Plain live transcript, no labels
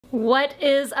What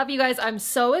is up, you guys? I'm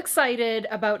so excited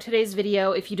about today's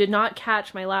video. If you did not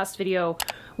catch my last video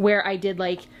where I did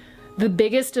like the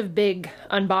biggest of big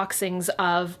unboxings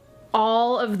of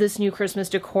all of this new Christmas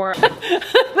decor. this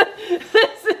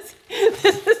is,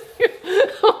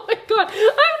 oh my god,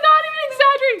 I'm not even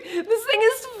exaggerating. This thing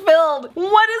is filled.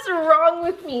 What is wrong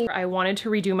with me? I wanted to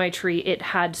redo my tree. It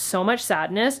had so much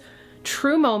sadness.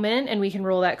 True moment, and we can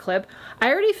roll that clip.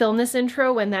 I already filmed this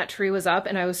intro when that tree was up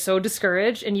and I was so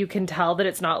discouraged, and you can tell that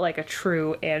it's not like a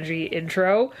true Angie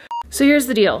intro. So here's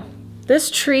the deal.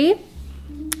 This tree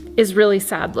is really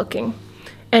sad looking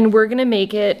and we're gonna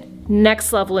make it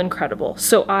next level incredible.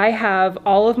 So I have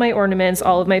all of my ornaments,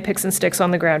 all of my picks and sticks on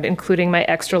the ground, including my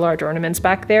extra large ornaments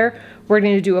back there. We're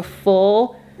gonna do a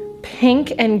full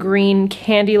pink and green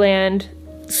Candyland,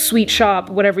 sweet shop,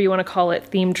 whatever you want to call it,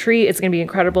 themed tree. It's gonna be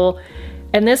incredible.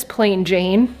 And this plain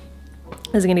Jane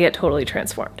is gonna get totally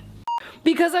transformed.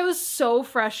 Because I was so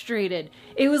frustrated.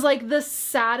 It was like the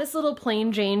saddest little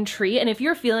plain Jane tree. And if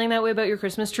you're feeling that way about your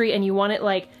Christmas tree and you want it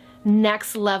like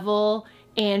next level,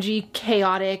 Angie,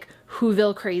 chaotic,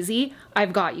 Whoville crazy,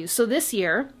 I've got you. So this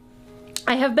year,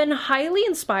 I have been highly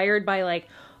inspired by like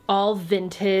all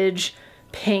vintage,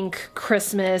 pink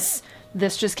Christmas.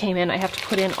 This just came in. I have to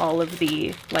put in all of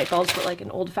the light bulbs for like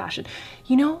an old fashioned,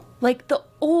 you know, like the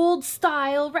old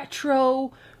style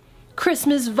retro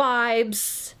Christmas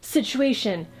vibes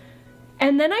situation.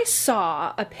 And then I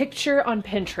saw a picture on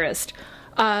Pinterest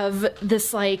of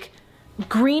this like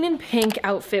green and pink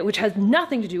outfit, which has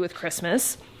nothing to do with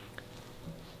Christmas.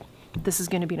 This is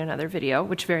going to be in another video,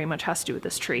 which very much has to do with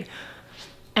this tree.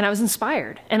 And I was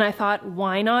inspired and I thought,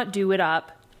 why not do it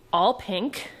up all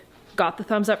pink? Got the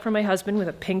thumbs up from my husband with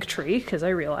a pink tree, because I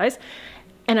realized,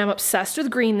 and I'm obsessed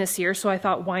with green this year, so I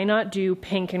thought, why not do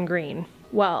pink and green?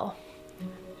 Well,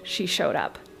 she showed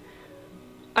up.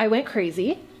 I went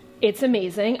crazy. It's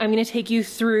amazing. I'm gonna take you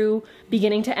through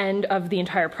beginning to end of the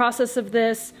entire process of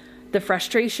this, the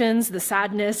frustrations, the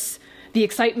sadness, the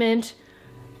excitement,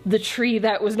 the tree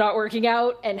that was not working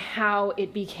out, and how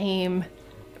it became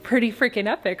pretty freaking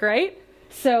epic, right?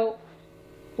 So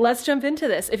let's jump into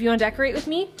this. If you want to decorate with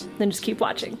me, then just keep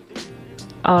watching.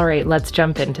 All right, let's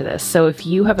jump into this. So if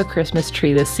you have a Christmas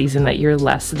tree this season that you're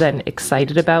less than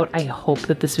excited about, I hope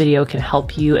that this video can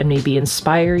help you and maybe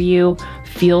inspire you.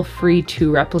 Feel free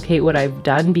to replicate what I've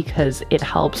done because it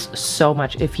helps so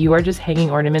much. If you are just hanging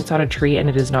ornaments on a tree and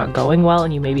it is not going well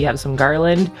and you maybe have some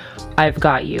garland, I've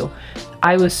got you.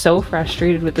 I was so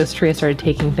frustrated with this tree, I started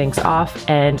taking things off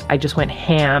and I just went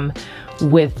ham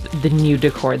with the new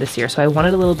decor this year. So I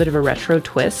wanted a little bit of a retro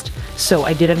twist. So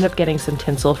I did end up getting some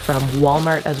tinsel from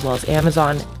Walmart as well as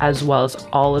Amazon, as well as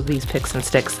all of these picks and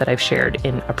sticks that I've shared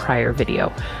in a prior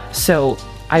video. So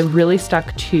I really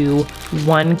stuck to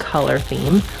one color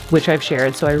theme, which I've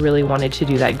shared. So I really wanted to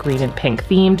do that green and pink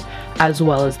themed, as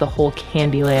well as the whole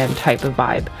Candyland type of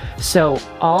vibe. So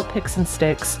all picks and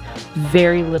sticks,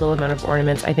 very little amount of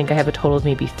ornaments. I think I have a total of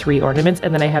maybe 3 ornaments,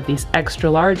 and then I have these extra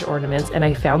large ornaments, and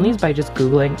I found these by just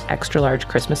Googling extra large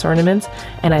Christmas ornaments,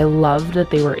 and I loved that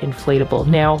they were inflatable.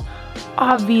 Now,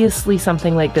 obviously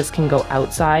something like this can go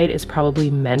outside, is probably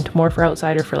meant more for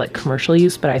outside or for like commercial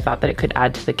use, but I thought that it could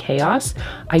add to the chaos.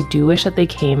 I do wish that they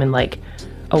came in like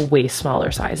a way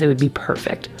smaller size. It would be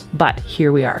perfect, but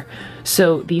here we are.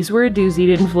 So these were a doozy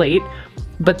to inflate,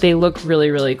 but they look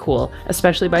really, really cool,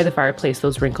 especially by the fireplace.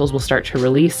 Those wrinkles will start to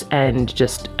release and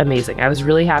just amazing. I was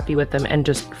really happy with them, and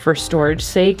just for storage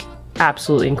sake,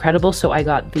 absolutely incredible. So I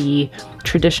got the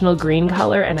traditional green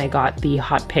color and I got the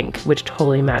hot pink, which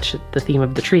totally matched the theme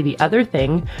of the tree. The other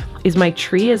thing is my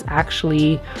tree is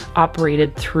actually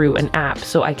operated through an app,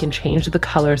 so I can change the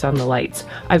colors on the lights.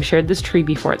 I've shared this tree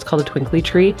before. It's called a twinkly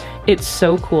tree. It's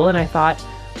so cool, and I thought,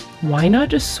 why not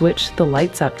just switch the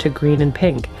lights up to green and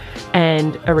pink?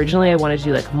 And originally I wanted to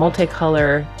do like a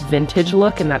multicolor vintage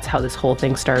look, and that's how this whole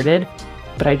thing started.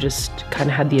 But I just kind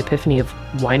of had the epiphany of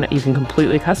why not, you can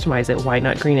completely customize it, why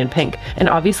not green and pink? And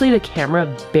obviously the camera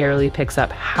barely picks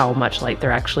up how much light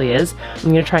there actually is. I'm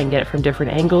gonna try and get it from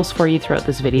different angles for you throughout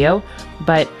this video,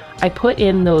 but I put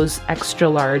in those extra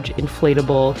large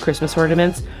inflatable Christmas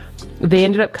ornaments. They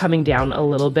ended up coming down a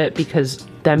little bit because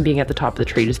them being at the top of the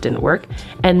tree just didn't work.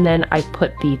 And then I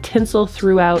put the tinsel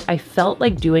throughout. I felt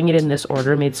like doing it in this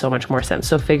order made so much more sense.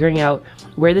 So figuring out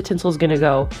where the tinsel is gonna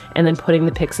go and then putting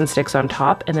the picks and sticks on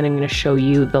top. And then I'm gonna show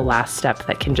you the last step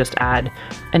that can just add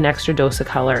an extra dose of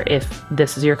color. If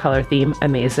this is your color theme,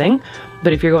 amazing.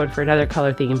 But if you're going for another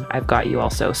color theme, I've got you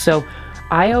also. So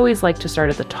I always like to start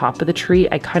at the top of the tree.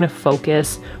 I kind of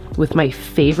focus with my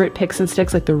favorite picks and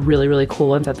sticks, like the really, really cool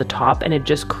ones at the top, and it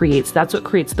just creates, that's what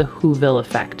creates the Whoville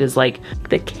effect, is like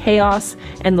the chaos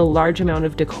and the large amount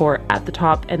of decor at the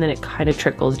top, and then it kind of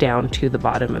trickles down to the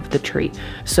bottom of the tree.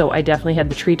 So I definitely had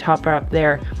the tree topper up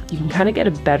there. You can kind of get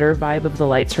a better vibe of the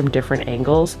lights from different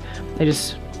angles. I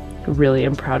just really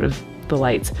am proud of the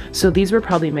lights. So these were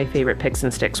probably my favorite picks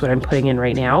and sticks, what I'm putting in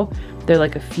right now. They're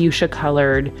like a fuchsia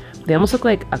colored, they almost look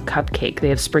like a cupcake. They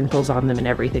have sprinkles on them and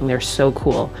everything. They're so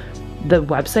cool. The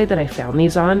website that I found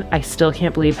these on, I still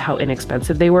can't believe how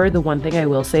inexpensive they were. The one thing I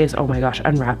will say is, oh my gosh,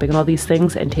 unwrapping all these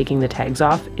things and taking the tags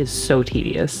off is so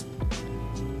tedious.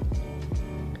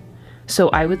 So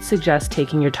I would suggest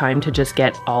taking your time to just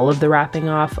get all of the wrapping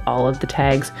off, all of the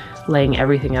tags, laying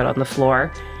everything out on the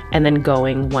floor, and then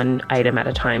going one item at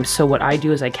a time. So what I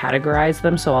do is I categorize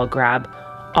them. So I'll grab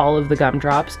all of the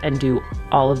gumdrops and do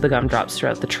all of the gumdrops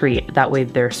throughout the tree. That way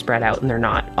they're spread out and they're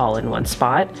not all in one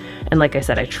spot. And like I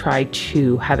said, I try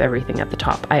to have everything at the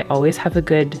top. I always have a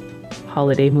good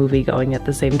holiday movie going at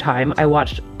the same time. I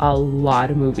watched a lot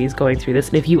of movies going through this,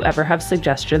 and if you ever have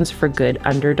suggestions for good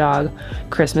underdog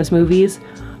Christmas movies,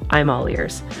 I'm all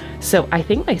ears. So I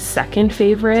think my second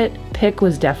favorite pick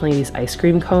was definitely these ice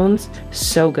cream cones.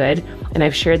 So good. And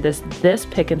I've shared this. This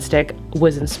pick and stick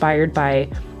was inspired by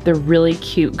the really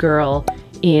cute girl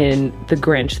in The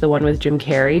Grinch, the one with Jim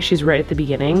Carrey. She's right at the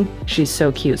beginning. She's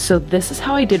so cute. So this is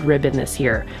how I did ribbon this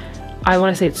year. I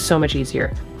want to say it's so much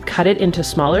easier. Cut it into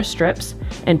smaller strips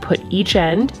and put each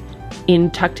end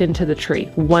tucked into the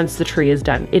tree once the tree is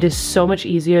done. It is so much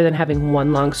easier than having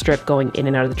one long strip going in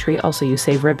and out of the tree. Also, you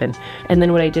save ribbon. And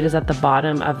then what I did is at the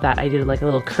bottom of that, I did like a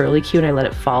little curly cue and I let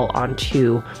it fall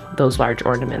onto those large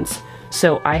ornaments.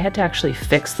 So I had to actually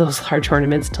fix those large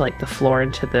ornaments to like the floor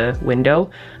and to the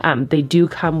window. They do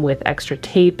come with extra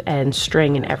tape and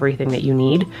string and everything that you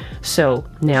need. So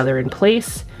now they're in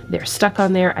place. They're stuck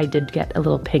on there. I did get a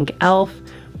little pink elf,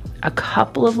 a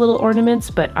couple of little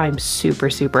ornaments, but I'm super,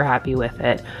 super happy with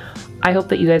it. I hope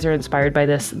that you guys are inspired by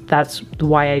this. That's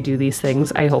why I do these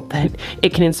things. I hope that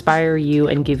it can inspire you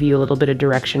and give you a little bit of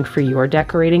direction for your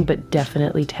decorating, but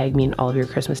definitely tag me in all of your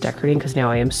Christmas decorating because now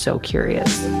I am so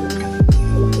curious.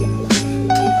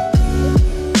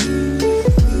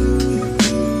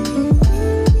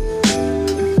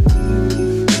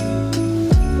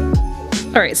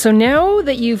 All right, so now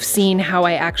that you've seen how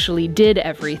I actually did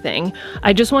everything,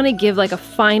 I just want to give like a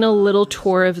final little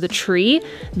tour of the tree.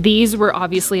 These were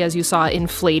obviously, as you saw,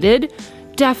 inflated.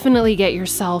 Definitely get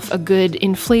yourself a good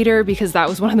inflator because that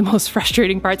was one of the most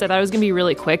frustrating parts. I thought it was gonna be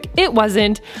really quick. It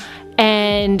wasn't.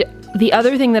 And the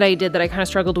other thing that I did that I kind of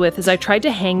struggled with is I tried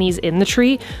to hang these in the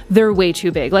tree. They're way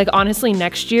too big. Like honestly,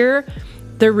 next year,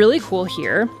 they're really cool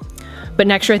here. But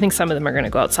next year, I think some of them are gonna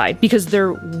go outside because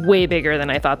they're way bigger than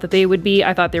I thought that they would be.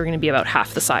 I thought they were gonna be about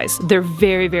half the size. They're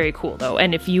very, very cool though.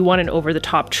 And if you want an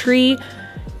over-the-top tree,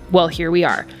 well, here we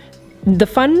are. The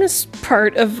funnest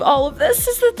part of all of this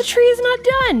is that the tree is not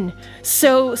done.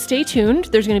 So stay tuned.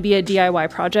 There's gonna be a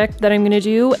DIY project that I'm gonna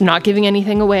do. I'm not giving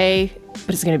anything away,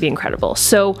 but it's gonna be incredible.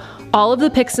 So all of the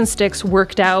picks and sticks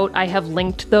worked out. I have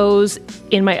linked those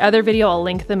in my other video. I'll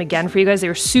link them again for you guys. They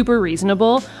were super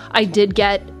reasonable. I did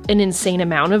get an insane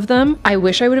amount of them. I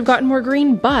wish I would have gotten more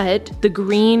green, but the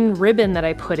green ribbon that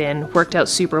I put in worked out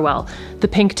super well. The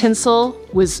pink tinsel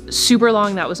was super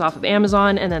long. That was off of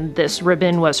Amazon. And then this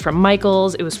ribbon was from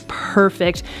Michael's. It was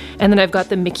perfect. And then I've got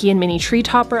the Mickey and Minnie tree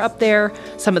topper up there,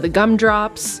 some of the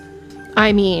gumdrops.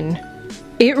 I mean,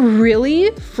 it really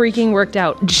freaking worked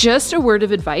out. Just a word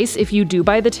of advice, if you do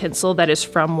buy the tinsel that is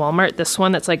from Walmart, this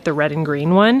one that's like the red and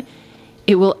green one,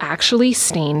 it will actually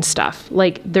stain stuff.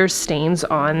 Like there's stains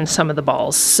on some of the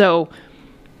balls. So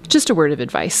just a word of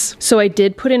advice. So I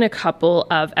did put in a couple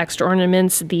of extra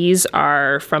ornaments. These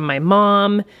are from my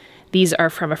mom. These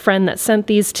are from a friend that sent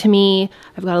these to me.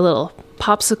 I've got a little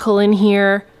popsicle in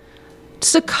here.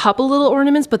 Just a couple little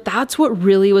ornaments, but that's what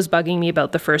really was bugging me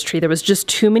about the first tree. There was just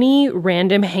too many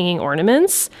random hanging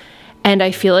ornaments, and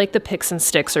I feel like the picks and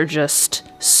sticks are just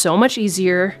so much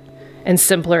easier and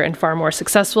simpler and far more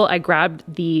successful. I grabbed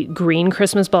the green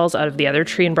Christmas balls out of the other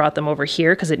tree and brought them over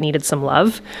here because it needed some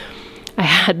love. I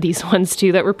had these ones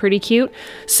too that were pretty cute.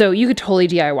 So you could totally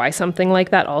DIY something like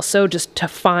that also. Just to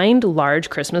find large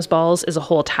Christmas balls is a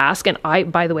whole task. And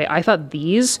by the way, I thought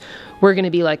these were gonna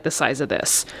be like the size of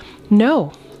this.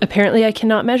 No, apparently I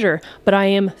cannot measure, but I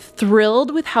am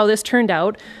thrilled with how this turned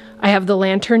out. I have the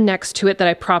lantern next to it that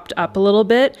I propped up a little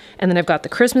bit, and then I've got the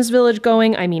Christmas village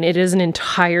going. I mean, it is an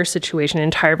entire situation, an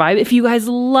entire vibe. If you guys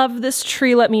love this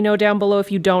tree, let me know down below.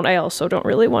 If you don't, I also don't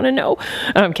really want to know.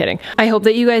 I'm kidding. I hope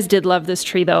that you guys did love this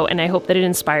tree though, and I hope that it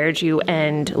inspired you,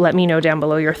 and let me know down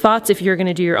below your thoughts. If you're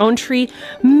gonna do your own tree,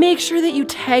 make sure that you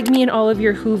tag me in all of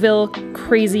your Whoville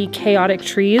crazy chaotic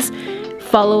trees.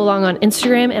 Follow along on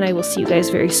Instagram, and I will see you guys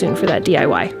very soon for that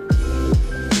DIY.